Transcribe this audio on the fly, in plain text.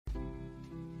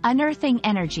Unearthing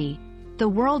Energy, the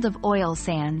world of oil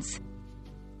sands.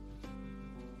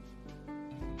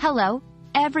 Hello,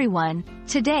 everyone.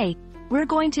 Today, we're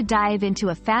going to dive into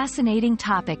a fascinating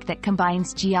topic that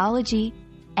combines geology,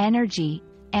 energy,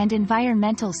 and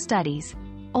environmental studies: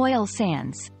 oil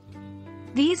sands.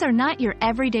 These are not your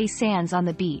everyday sands on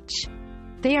the beach.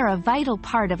 They are a vital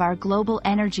part of our global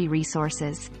energy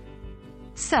resources.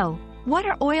 So, what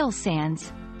are oil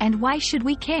sands, and why should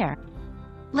we care?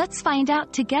 Let's find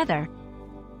out together.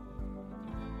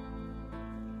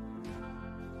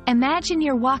 Imagine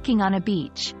you're walking on a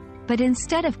beach, but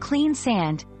instead of clean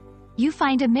sand, you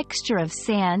find a mixture of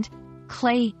sand,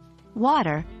 clay,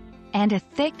 water, and a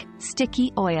thick,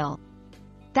 sticky oil.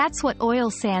 That's what oil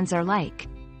sands are like.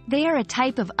 They are a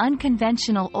type of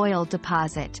unconventional oil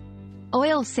deposit.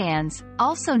 Oil sands,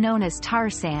 also known as tar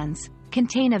sands,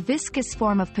 contain a viscous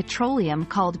form of petroleum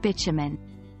called bitumen.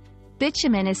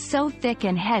 Bitumen is so thick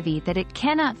and heavy that it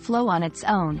cannot flow on its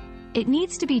own. It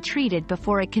needs to be treated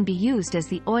before it can be used as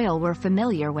the oil we're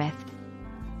familiar with.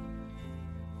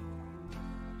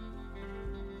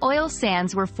 Oil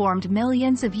sands were formed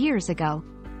millions of years ago.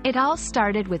 It all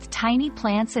started with tiny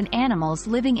plants and animals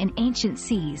living in ancient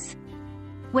seas.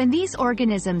 When these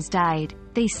organisms died,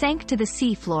 they sank to the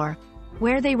seafloor,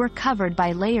 where they were covered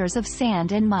by layers of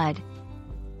sand and mud.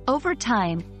 Over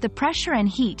time, the pressure and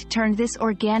heat turned this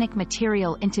organic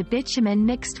material into bitumen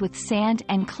mixed with sand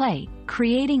and clay,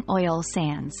 creating oil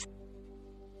sands.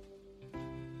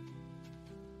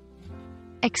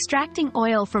 Extracting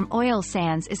oil from oil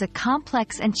sands is a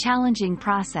complex and challenging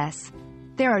process.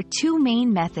 There are two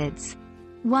main methods.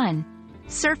 1.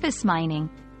 Surface mining.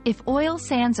 If oil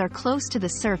sands are close to the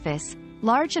surface,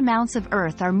 large amounts of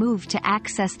earth are moved to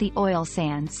access the oil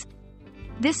sands.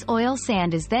 This oil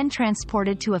sand is then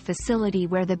transported to a facility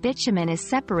where the bitumen is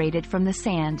separated from the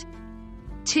sand.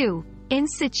 2. In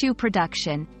situ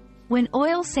production. When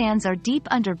oil sands are deep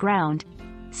underground,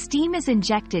 steam is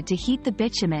injected to heat the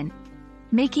bitumen,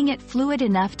 making it fluid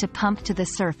enough to pump to the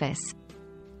surface.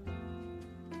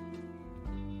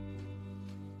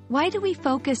 Why do we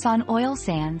focus on oil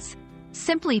sands?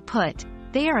 Simply put,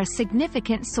 they are a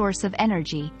significant source of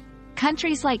energy.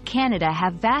 Countries like Canada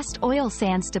have vast oil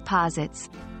sands deposits,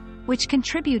 which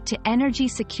contribute to energy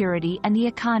security and the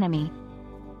economy.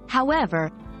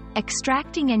 However,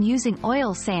 extracting and using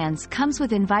oil sands comes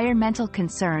with environmental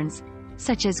concerns,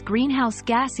 such as greenhouse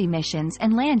gas emissions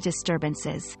and land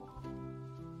disturbances.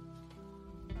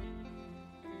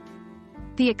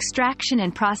 The extraction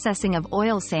and processing of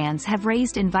oil sands have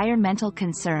raised environmental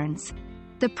concerns.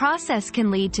 The process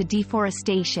can lead to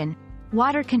deforestation,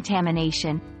 water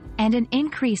contamination, and an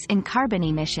increase in carbon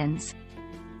emissions.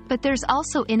 But there's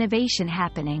also innovation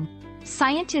happening.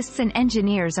 Scientists and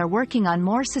engineers are working on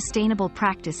more sustainable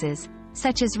practices,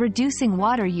 such as reducing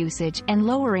water usage and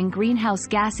lowering greenhouse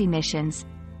gas emissions,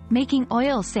 making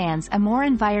oil sands a more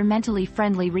environmentally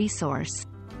friendly resource.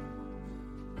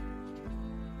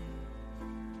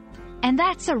 And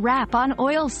that's a wrap on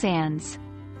oil sands.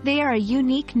 They are a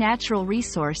unique natural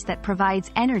resource that provides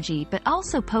energy but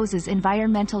also poses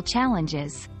environmental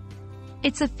challenges.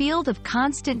 It's a field of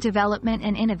constant development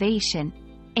and innovation,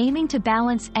 aiming to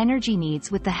balance energy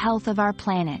needs with the health of our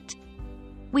planet.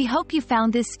 We hope you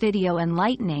found this video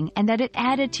enlightening and that it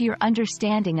added to your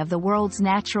understanding of the world's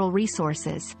natural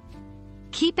resources.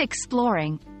 Keep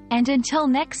exploring, and until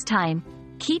next time,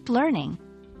 keep learning.